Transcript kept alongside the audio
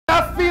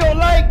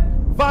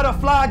Vada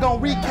Fly gonna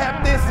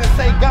recap this and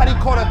say Gotti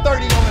caught a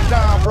 30 on the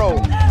John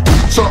Road.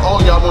 So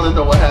all y'all wanna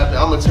know what happened?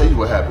 I'm gonna tell you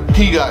what happened.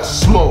 He got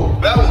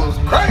smoked. That was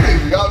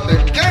crazy out the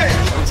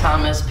game.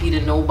 Sometimes SP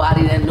to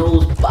nobody that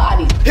knows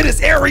body. Hit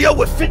his area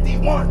with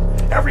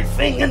 51.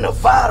 Everything in the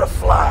Vada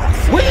Fly.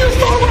 When you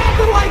start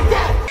rapping like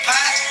that?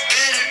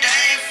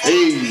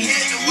 Hey,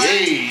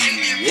 hey,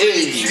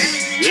 hey, hey.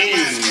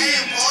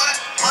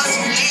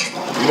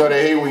 You know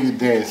they hate when you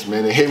dance,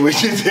 man. They hate when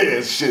you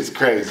dance. Shit's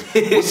crazy.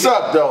 What's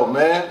up, though,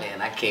 man?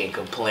 Man, I can't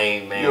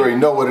complain, man. You already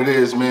know what it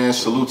is, man.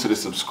 Salute to the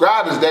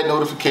subscribers. That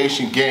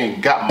notification game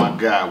got my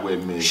guy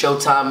with me.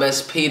 Showtime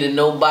SP to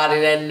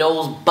nobody that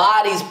knows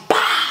bodies.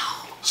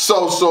 Bow.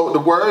 So the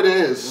word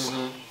is,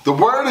 the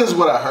word is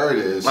what I heard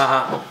is,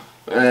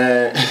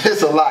 and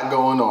it's a lot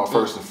going on.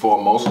 First and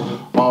foremost,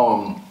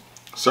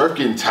 Surf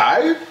getting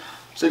tired.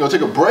 So you gonna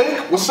take a break?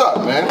 What's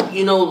up, man?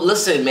 You know,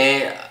 listen,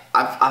 man.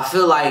 I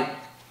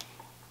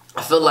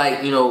feel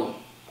like, you know,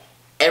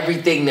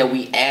 everything that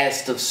we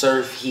asked of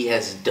Surf, he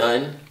has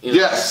done. You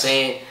know what I'm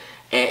saying?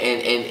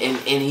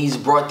 And he's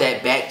brought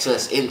that back to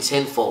us in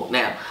tenfold.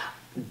 Now,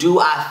 do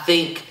I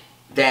think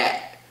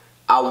that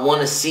I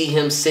want to see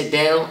him sit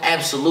down?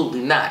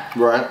 Absolutely not.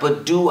 Right.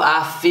 But do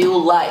I feel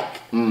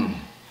like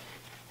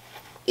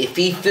if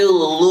he feel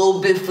a little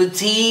bit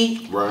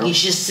fatigued, he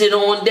should sit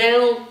on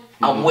down?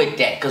 I'm with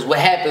that. Because what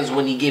happens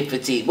when he get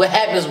fatigued? What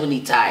happens when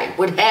he tired?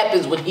 What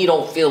happens when he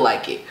don't feel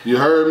like it? You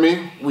heard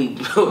me? We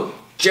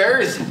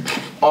Jersey.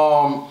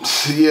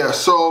 Yeah,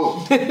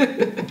 so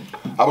I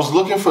was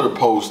looking for the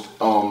post.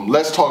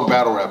 Let's Talk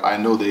Battle Rap. I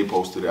know they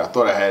posted it. I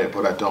thought I had it,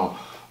 but I don't.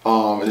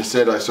 And it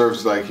said like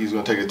Surf's like he's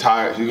gonna take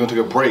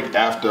a break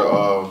after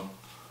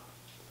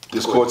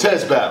this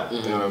Cortez battle.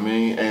 You know what I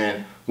mean?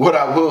 And what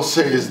I will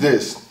say is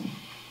this.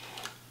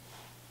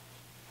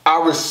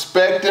 I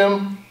respect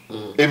him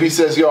if he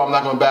says, yo, I'm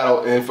not gonna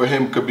battle, and for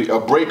him could be a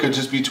break could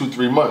just be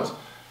 2-3 months.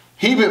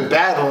 He been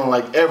battling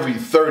like every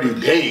 30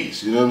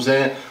 days, you know what I'm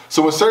saying?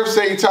 So when Surf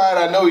say he tired,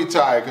 I know he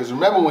tired. Because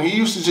remember when he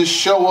used to just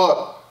show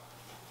up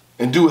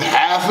and do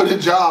half of the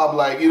job,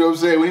 like, you know what I'm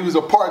saying? When he was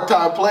a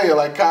part-time player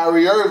like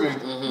Kyrie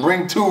Irving,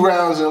 bring 2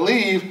 rounds and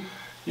leave,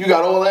 you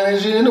got all the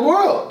energy in the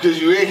world.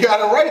 Because you ain't got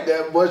to write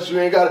that much. You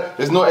ain't got to,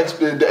 there's no,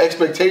 the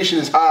expectation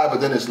is high,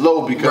 but then it's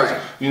low because,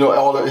 you know,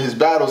 all of his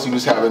battles he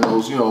was having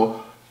those, you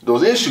know,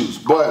 those issues.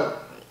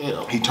 But, you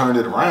know, he turned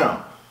it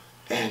around.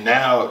 And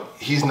now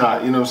he's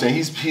not, you know what I'm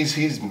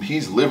saying?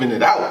 He's living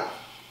it out.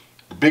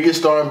 The biggest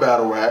star in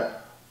battle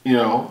rap, you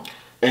know,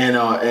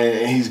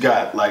 and he's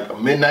got like a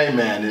Midnight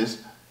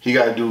Madness. He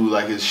got to do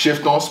like his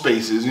shift on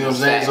Spaces, you know what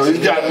I'm saying? So he's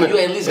got you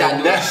at least got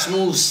to do a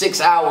smooth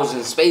 6 hours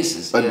in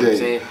Spaces. You know what I'm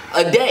saying?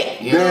 A day.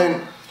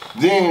 You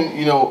then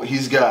you know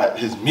he's got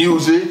his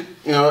music.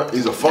 You know,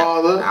 he's a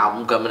father.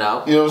 Album coming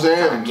out. You know what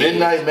I'm saying?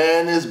 Midnight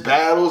Madness,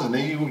 battles, and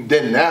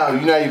then now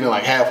you're not even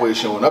like halfway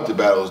showing up to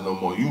battles no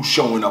more. You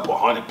showing up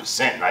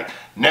 100%. Like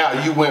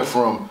now you went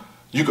from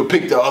you could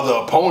pick the other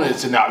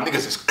opponents, and now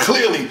niggas is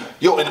clearly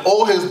in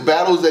all his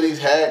battles that he's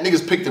had,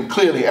 niggas picked him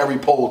clearly every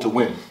poll to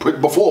win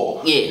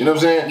before. Yeah. You know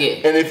what I'm saying?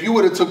 Yeah. And if you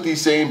would have took these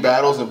same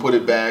battles and put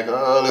it back,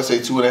 let's say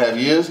 2.5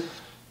 years,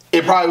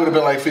 it probably would have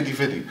been like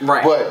 50-50.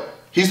 Right. But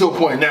he's to a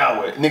point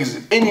now where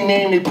niggas, any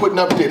name they putting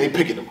up there, they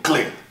picking them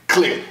clear.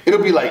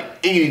 It'll be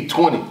like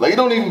 80-20. Like it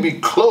don't even be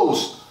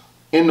close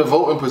in the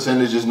voting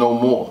percentages no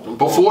more.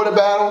 Before the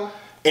battle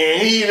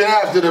and even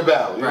after the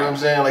battle. You know what I'm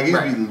saying? Like these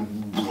be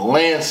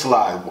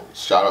landslide.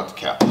 Shout out to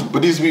Cap.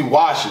 But these be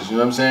washes, you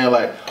know what I'm saying?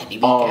 Like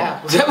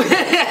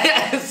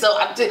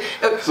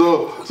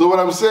so what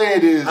I'm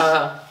saying is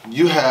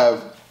you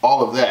have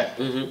all of that.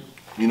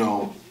 You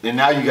know, and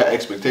now you got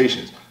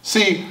expectations.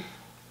 See,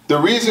 the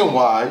reason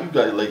why you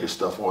got Lakers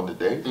stuff on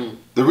today,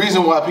 the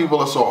reason why people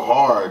are so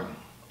hard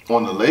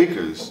on the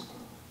Lakers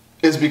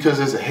is because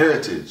there's a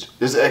heritage,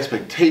 there's an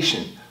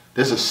expectation,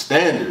 there's a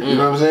standard, you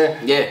know what I'm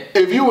saying? Yeah.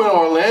 If you in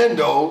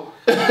Orlando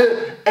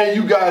and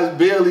you guys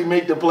barely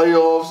make the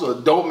playoffs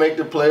or don't make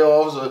the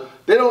playoffs, or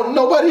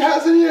nobody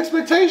has any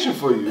expectation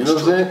for you, you know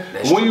what I'm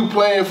saying? When you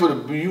playing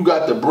for you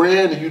got the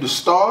brand and you the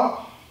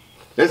star,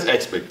 there's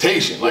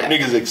expectation. Like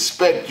niggas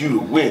expect you to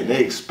win.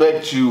 They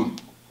expect you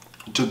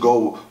to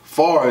go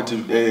far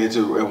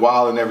and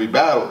wild in every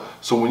battle.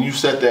 So when you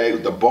set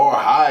the bar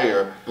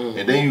higher,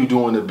 and then you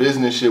doing the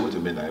business shit with the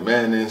Midnight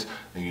Madness,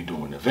 and you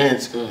doing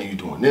events, and you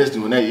doing this,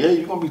 doing that,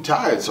 you're gonna be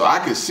tired. So I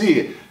can see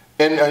it,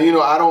 and you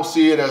know I don't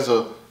see it as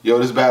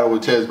this battle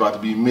with Ted's about to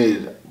be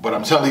mid. But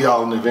I'm telling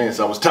y'all in advance,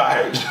 I was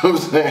tired. You know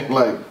what I'm saying?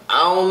 Like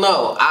I don't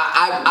know.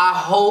 I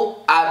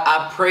hope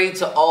I pray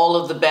to all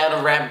of the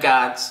battle rap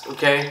gods.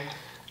 Okay,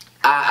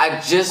 I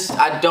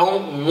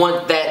don't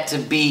want that to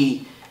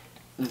be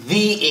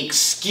the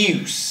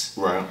excuse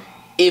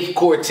if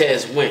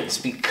Cortez wins,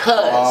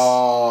 because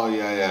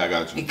I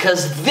got you.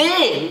 Because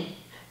then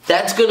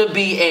that's gonna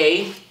be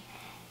a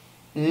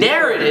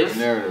narrative.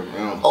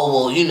 Oh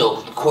well, you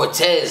know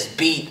Cortez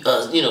beat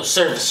you know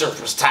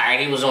Surf was tired.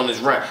 He was on his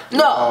run.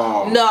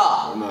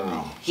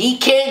 No. He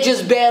can't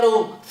just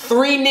battle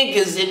 3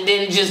 niggas and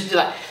then just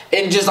like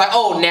And just like,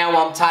 oh,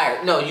 now I'm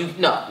tired. No, you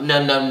no.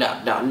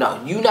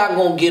 You're not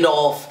gonna get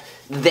off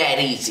that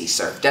easy,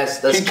 sir.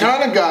 That's he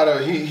kind of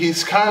got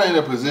he's kind of in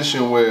a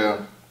position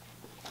where,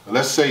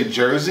 let's say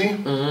Jersey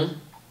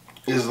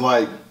is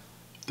like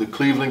the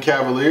Cleveland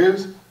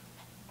Cavaliers.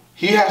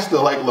 He has to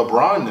like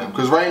LeBron them,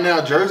 because right now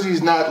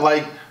Jersey's not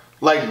like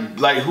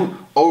who.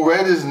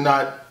 O-Red is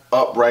not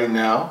up right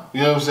now.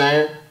 You know what I'm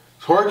saying?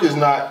 Twerk is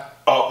not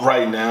up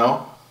right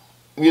now.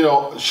 You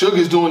know,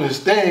 Sugar's doing his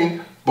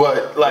thing.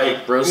 But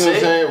like, Real you know what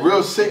I'm saying?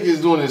 Real Sick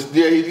is doing this.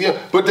 Yeah.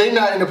 But they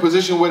not in a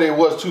position where they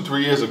was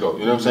 2-3 years ago.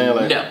 You know what I'm saying?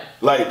 Like, no.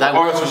 Like the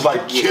Arts was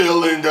like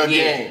killing the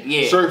game.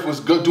 Yeah. Surf was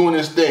good doing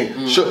his thing.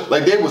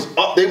 Like they was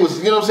up. They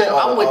was, you know what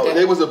I'm saying?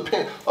 They was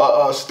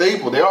a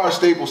staple. They are a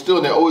staple still,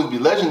 and they'll always be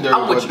legendary.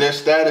 But their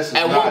status is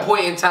at not, one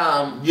point in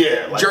time.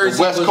 Yeah, like Jersey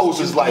the West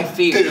Coast is like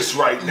this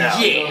right now.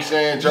 Yeah. You know what I'm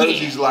saying?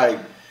 Jersey's like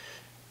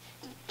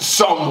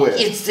somewhere.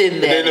 It's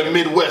in there. And then the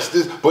Midwest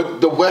is, but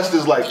the West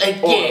is like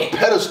on a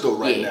pedestal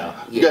right now.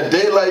 You got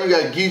Daylight, you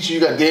got Geechee, you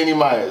got Danny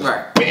Myers.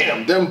 Right.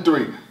 Bam, them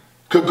three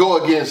could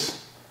go against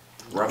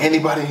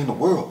anybody in the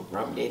world.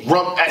 Rum Diddy. Oh,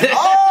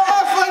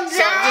 I forgot.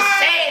 So I'm just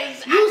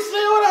saying. You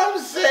see what I'm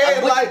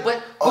saying?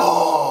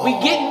 We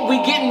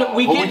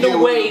getting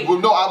away. Well,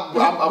 no,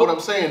 what I'm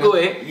saying go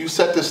is ahead. you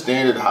set the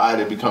standard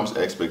high, it becomes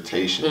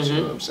expectations. You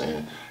know what I'm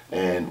saying?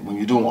 And when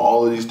you're doing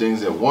all of these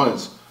things at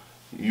once,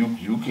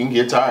 you can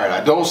get tired.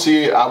 I don't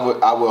see it. I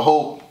would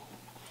hope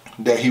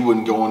that he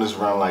wouldn't go on this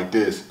run like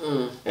this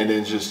and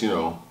then just, you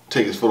know,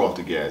 take his foot off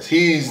the gas.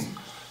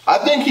 I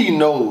think he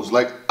knows.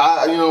 Like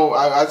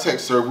I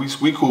text her,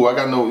 we cool. I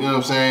got no, you know what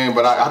I'm saying.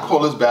 But I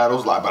call his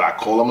battles but I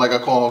call him like I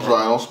call him, so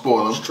I don't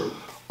spoil him. It's true.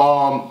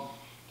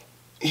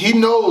 He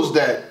knows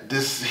that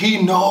this.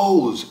 He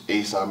knows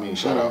Ace. I mean,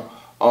 shout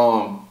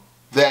out.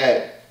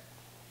 That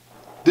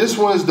this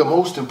one is the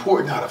most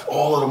important out of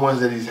all of the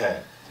ones that he's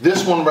had.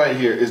 This one right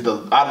here is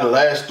out of the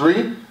last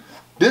three.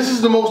 This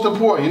is the most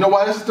important. You know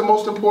why this is the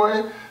most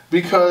important?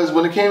 Because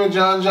when it came to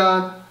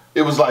John,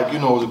 it was like, you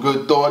know, it was a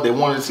good thought. They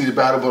wanted to see the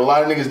battle, but a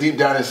lot of niggas deep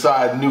down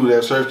inside knew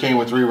that Surf came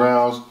with 3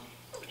 rounds.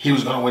 He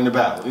was gonna win the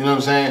battle. You know what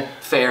I'm saying?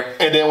 Fair.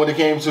 And then when it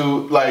came to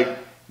like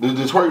the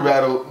twerk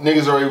battle,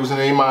 niggas already was in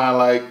their mind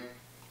like,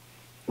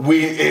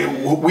 we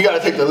got to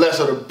take the less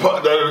of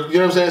the, you know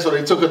what I'm saying? So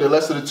they took the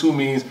less of the two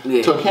means,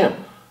 took him.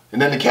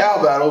 And then the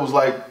Cal battle was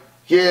like,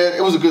 yeah,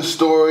 it was a good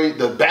story.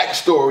 The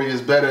backstory is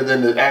better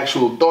than the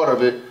actual thought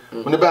of it.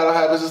 When the battle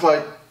happens, it's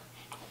like,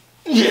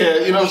 yeah,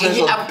 you know what I'm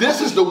saying? So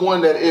this is the one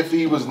that if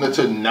he was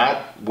to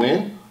not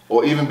win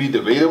or even be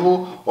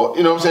debatable, or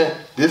you know what I'm saying?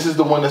 This is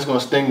the one that's going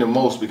to sting the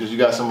most because you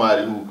got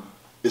somebody who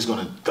is going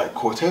to, like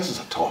Cortez is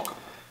a talker.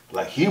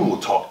 Like he will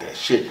talk that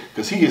shit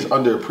because he is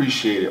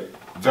underappreciated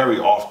very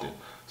often.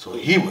 So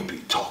he would be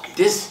talking.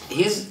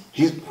 He's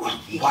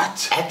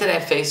what? After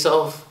that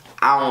face-off,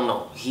 I don't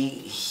know.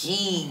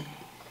 He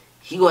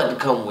going to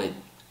come with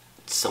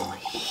some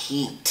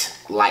heat,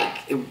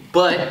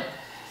 but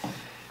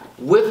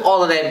with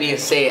all of that being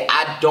said,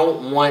 I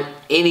don't want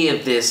any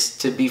of this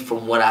to be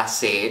from what I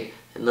said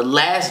in the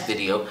last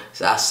video.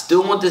 So I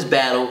still want this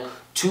battle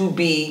to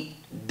be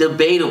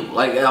debatable.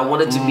 Like I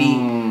want it to be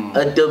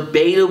a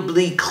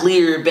debatably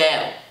clear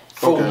battle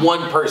for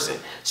one person.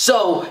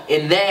 So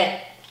in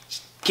that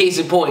case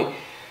in point,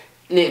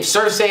 if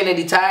Surf saying that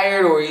he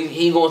tired or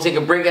he gonna take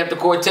a break after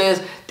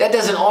Cortez, that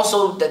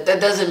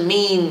doesn't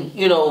mean,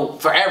 you know,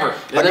 forever.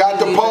 I got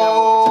the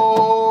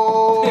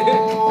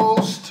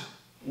post.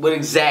 What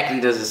exactly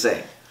does it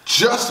say?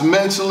 Just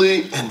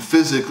mentally and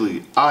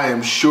physically, I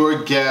am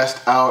sure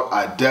gassed out.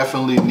 I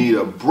definitely need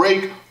a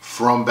break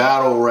from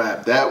battle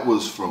rap. That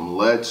was from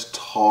Let's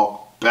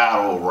Talk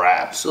Battle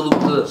Rap. Salute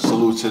to them.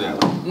 Salute to them.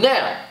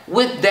 Now,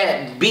 with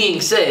that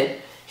being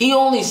said, he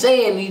only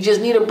saying he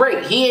just need a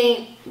break. He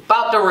ain't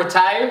about to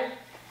retire.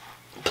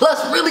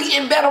 Plus, really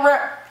in battle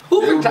rap,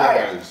 who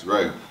retired?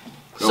 Right.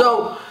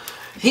 So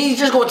he's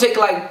just gonna take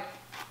like,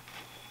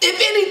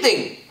 if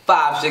anything,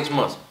 5-6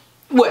 months.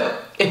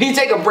 What? If he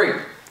take a break,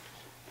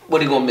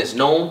 what he gonna miss?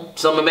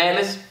 Summer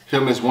Madness?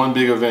 He'll miss one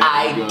big event.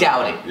 I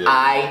doubt it. Yeah.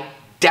 I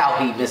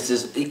doubt he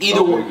misses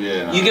either one.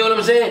 Yeah, you get what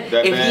I'm saying?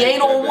 If he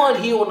ain't on one,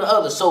 he on the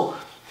other. So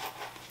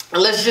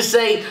let's just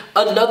say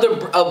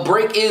a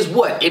break is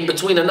what? In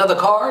between another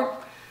card?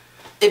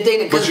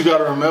 But you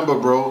gotta remember,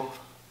 bro,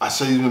 I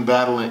said he's been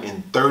battling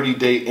in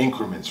 30-day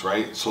increments,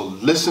 right? So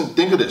listen,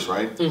 think of this,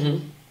 right?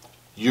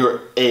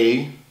 You're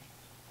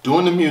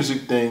doing the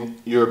music thing,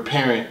 you're a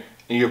parent,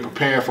 and you're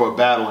preparing for a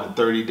battle in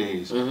 30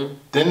 days.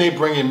 Then they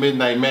bring in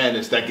Midnight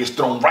Madness that gets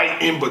thrown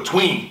right in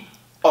between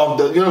of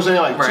the, you know what I'm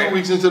saying? Like 2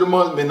 weeks into the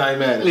month, Midnight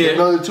Madness. Yeah.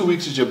 Another 2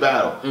 weeks is your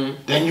battle.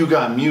 Then you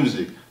got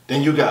music.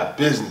 Then you got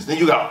business. Then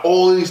you got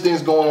all of these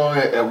things going on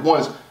at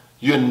once.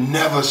 You're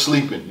never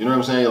sleeping. You know what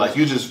I'm saying? Like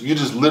you're just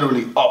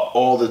literally up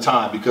all the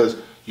time because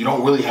you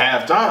don't really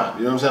have time.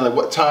 You know what I'm saying? Like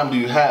what time do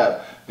you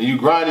have? And you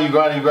grinding.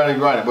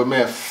 But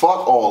man,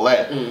 fuck all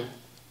that.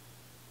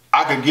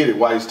 I could get it.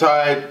 While he's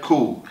tired,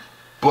 cool.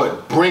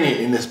 But bring it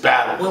in this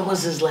battle. When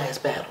was his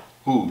last battle?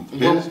 Who?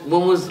 When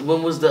was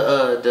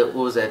the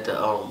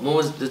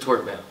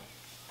twerk battle?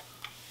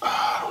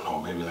 I don't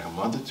know, maybe like a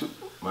month or two.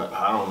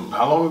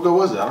 How long ago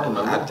was it? I don't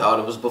remember. I thought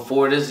it was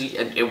before this.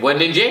 It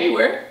wasn't in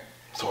January.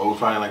 So it was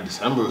probably like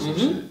December or some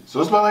shit.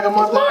 So it's been like a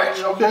month. March.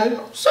 Okay.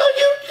 So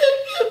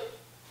you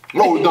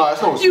No,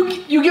 that's not.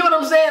 You get what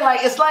I'm saying?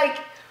 Like, it's like,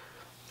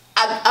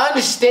 I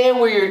understand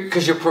where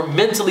you're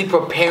mentally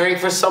preparing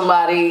for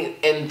somebody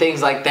and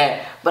things like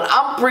that, but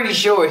I'm pretty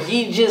sure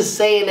he just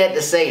saying that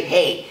to say,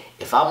 hey,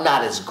 if I'm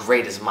not as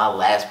great as my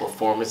last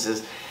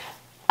performances,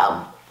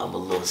 I'm a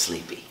little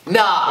sleepy.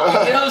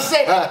 Nah, you know what I'm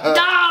saying?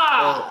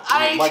 Nah,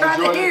 I ain't Michael trying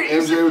Jordan, to hear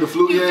it. MJ with the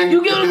flute gang.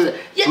 You get what I'm saying?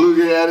 Yeah. Flute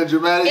gang added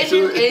dramatic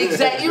to it.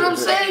 Exactly. You know what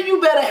I'm saying?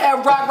 You better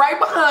have Rock right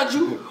behind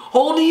you,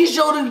 holding your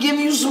shoulder,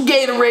 giving you some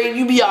Gatorade,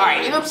 you be all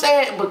right. You know what I'm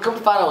saying? But come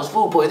to find out it's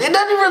food poisoning. It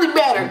doesn't really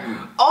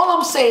matter. All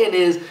I'm saying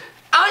is,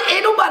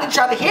 ain't nobody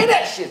trying to hear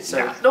that shit,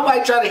 sir. Nah.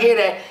 Nobody trying to hear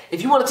that.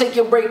 If you want to take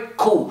your break,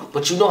 cool.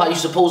 But you know how you're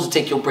supposed to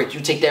take your break.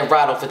 You take that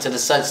ride off into the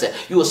sunset.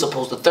 You were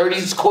supposed to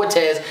 30s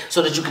Cortez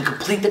so that you can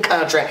complete the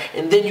contract,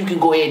 and then you can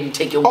go ahead and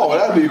take your break. Oh,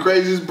 that'd be the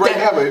craziest break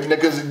ever.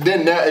 Because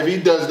then now, if he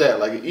does that,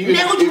 like even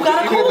if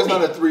it's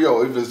not a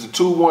 3-0, if it's a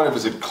 2-1, if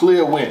it's a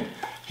clear win,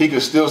 he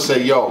could still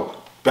say, yo,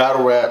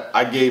 battle rap,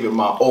 I gave it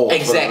my all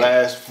for the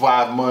last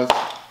 5 months.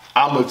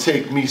 I'm gonna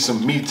take me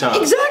some me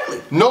time. Exactly.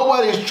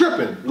 Nobody's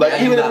tripping.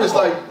 Like, even if it's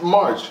like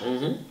March,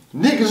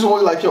 niggas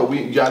always like, yo,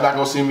 y'all not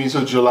gonna see me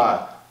until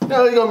July.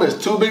 Now they gonna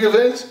miss 2 big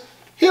events.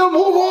 He'll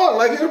move on.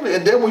 Like,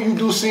 and then when you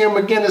do see him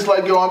again, it's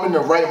like, yo, I'm in the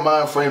right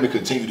mind frame to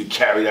continue to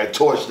carry that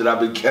torch that I've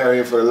been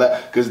carrying for the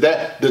last. Because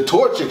the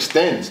torch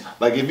extends.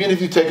 Like, even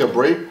if you take a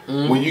break,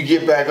 when you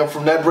get back up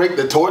from that break,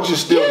 the torch is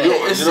still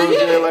yours. You know what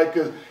I'm saying? Like,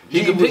 cause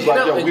he was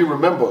like, yo, we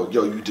remember,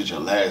 yo, you did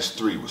your last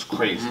 3 was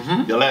crazy.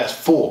 Your last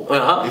 4.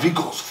 If he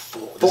goes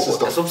 4, this is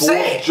the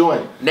 4th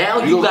joint. Now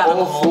you got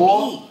all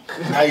 4.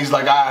 Now he's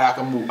like, all right, I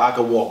can move, I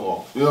can walk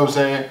off. You know what I'm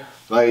saying?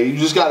 Like,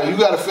 you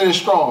gotta finish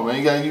strong, man.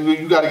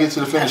 You gotta get to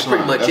the finish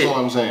line. That's all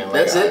I'm saying. Like,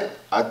 that's it.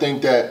 I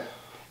think that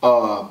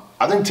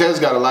I think Tez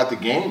got a lot to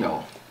gain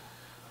though.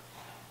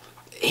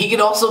 He could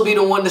also be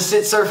the one to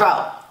sit Surf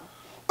out.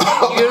 You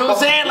know what I'm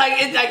saying? Like,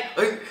 it's like,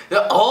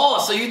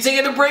 oh, so you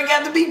taking a break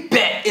after me?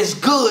 Bet it's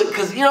good,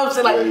 because you know what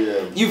I'm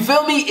saying. Like, you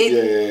feel me?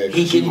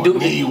 He can do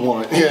it.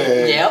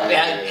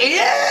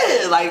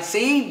 Yeah. Like,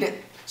 see,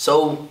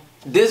 so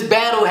this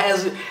battle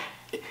has.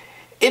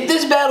 If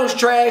this battle's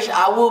trash,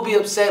 I will be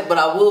upset, but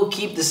I will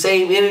keep the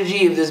same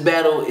energy if this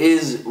battle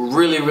is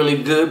really,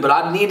 really good. But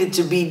I need it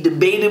to be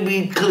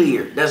debatably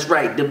clear. That's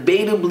right,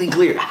 debatably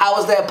clear. How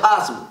is that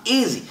possible?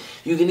 Easy.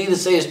 You can either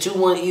say it's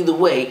 2-1 either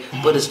way,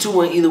 but it's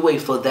 2-1 either way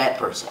for that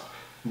person.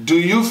 Do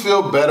you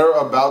feel better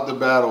about the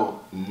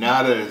battle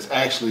now that it's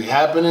actually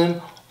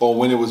happening, or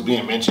when it was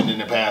being mentioned in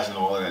the past and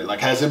all of that? Like,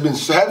 have it been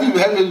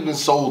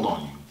sold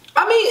on you?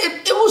 I mean,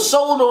 it was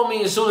sold on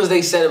me as soon as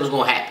they said it was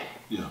going to happen.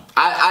 Yeah.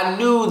 I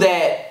knew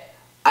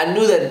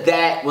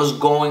that was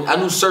going. I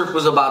knew Surf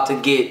was about to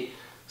get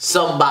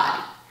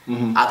somebody.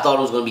 I thought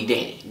it was going to be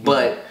Danny,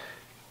 but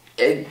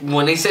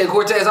when they said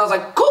Cortez, I was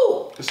like,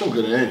 cool. It's some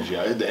good energy.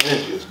 The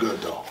energy is good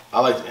though.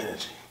 I like the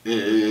energy.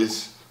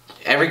 It's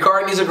every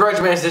card needs a grudge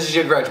match. This is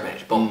your grudge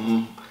match.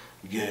 Boom.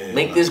 Yeah.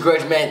 Make this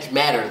grudge match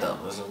matter though.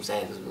 That's what I'm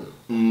saying.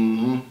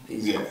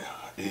 Yeah.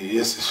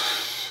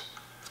 It's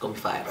gonna be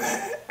fire.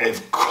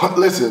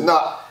 Listen,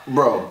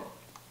 bro.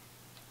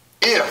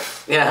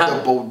 If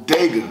the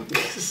bodega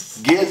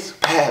gets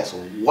past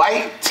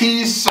White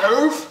T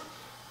Surf,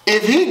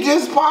 if he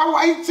gets past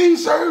White T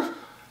Surf,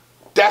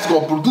 that's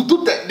gonna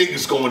that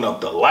nigga's going up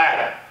the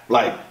ladder.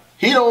 Like,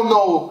 he don't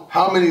know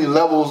how many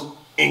levels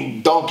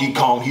in Donkey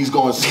Kong he's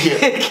gonna skip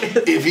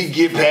if he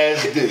get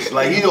past this.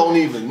 Like, he don't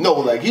even know.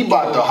 Like, he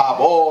about to hop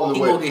all the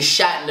way. He gonna get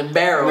shot in the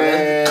barrel.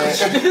 Man,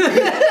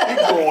 he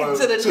going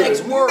to the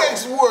next world.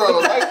 Next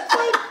world. Like,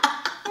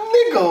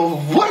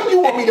 nigga, what, you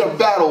want me to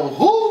battle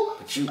who?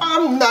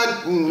 I'm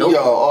not,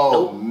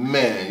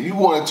 man, you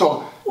want to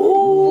talk,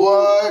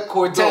 what?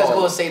 Cortez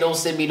gonna say, don't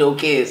send me no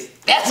kids.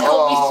 That's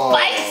gonna be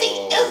spicy.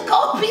 It's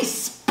gonna be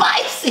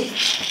spicy.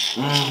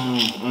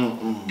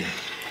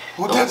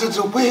 Cortez is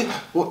a weird,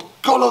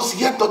 yo lo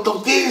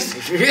siento this.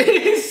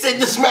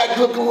 The smack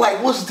looking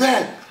like, what's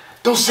that?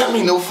 Don't send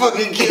me no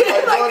fucking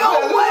kid. Like,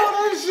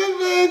 what? Shit,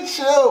 man,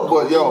 chill.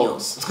 But yo,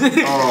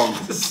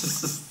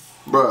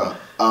 bruh,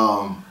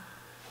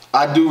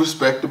 I do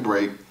respect the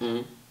break.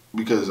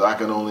 Because I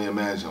can only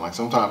imagine, like,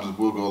 sometimes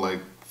we'll go like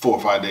 4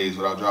 or 5 days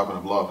without dropping a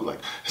vlog. Be like,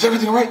 is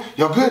everything all right?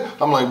 Y'all good?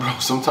 I'm like, bro,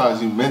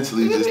 sometimes you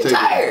mentally just take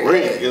a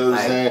break. You know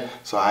what I'm saying?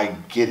 So I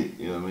get it.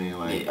 You know what I mean?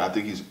 Like, I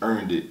think he's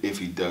earned it if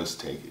he does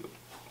take it.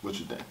 What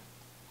you think?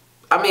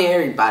 I mean,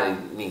 everybody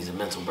needs a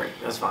mental break.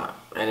 That's fine,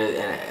 and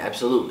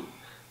absolutely.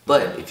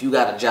 But if you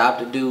got a job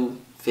to do,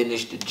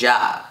 finish the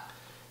job,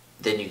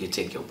 then you can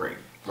take your break.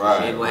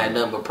 Right. You ain't gonna have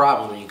nothing but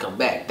problems when you come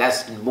back.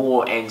 That's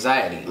more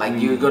anxiety. Like,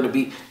 you're gonna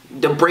be,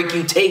 the break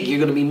you take, you're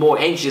gonna be more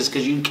anxious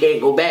because you can't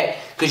go back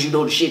because you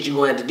know the shit you're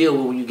gonna have to deal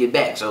with when you get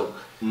back. So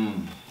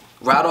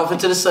ride off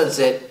into the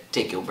sunset,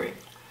 take your break.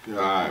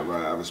 Right.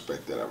 I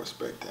respect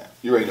that.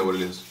 You already know what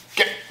it is.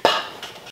 Okay.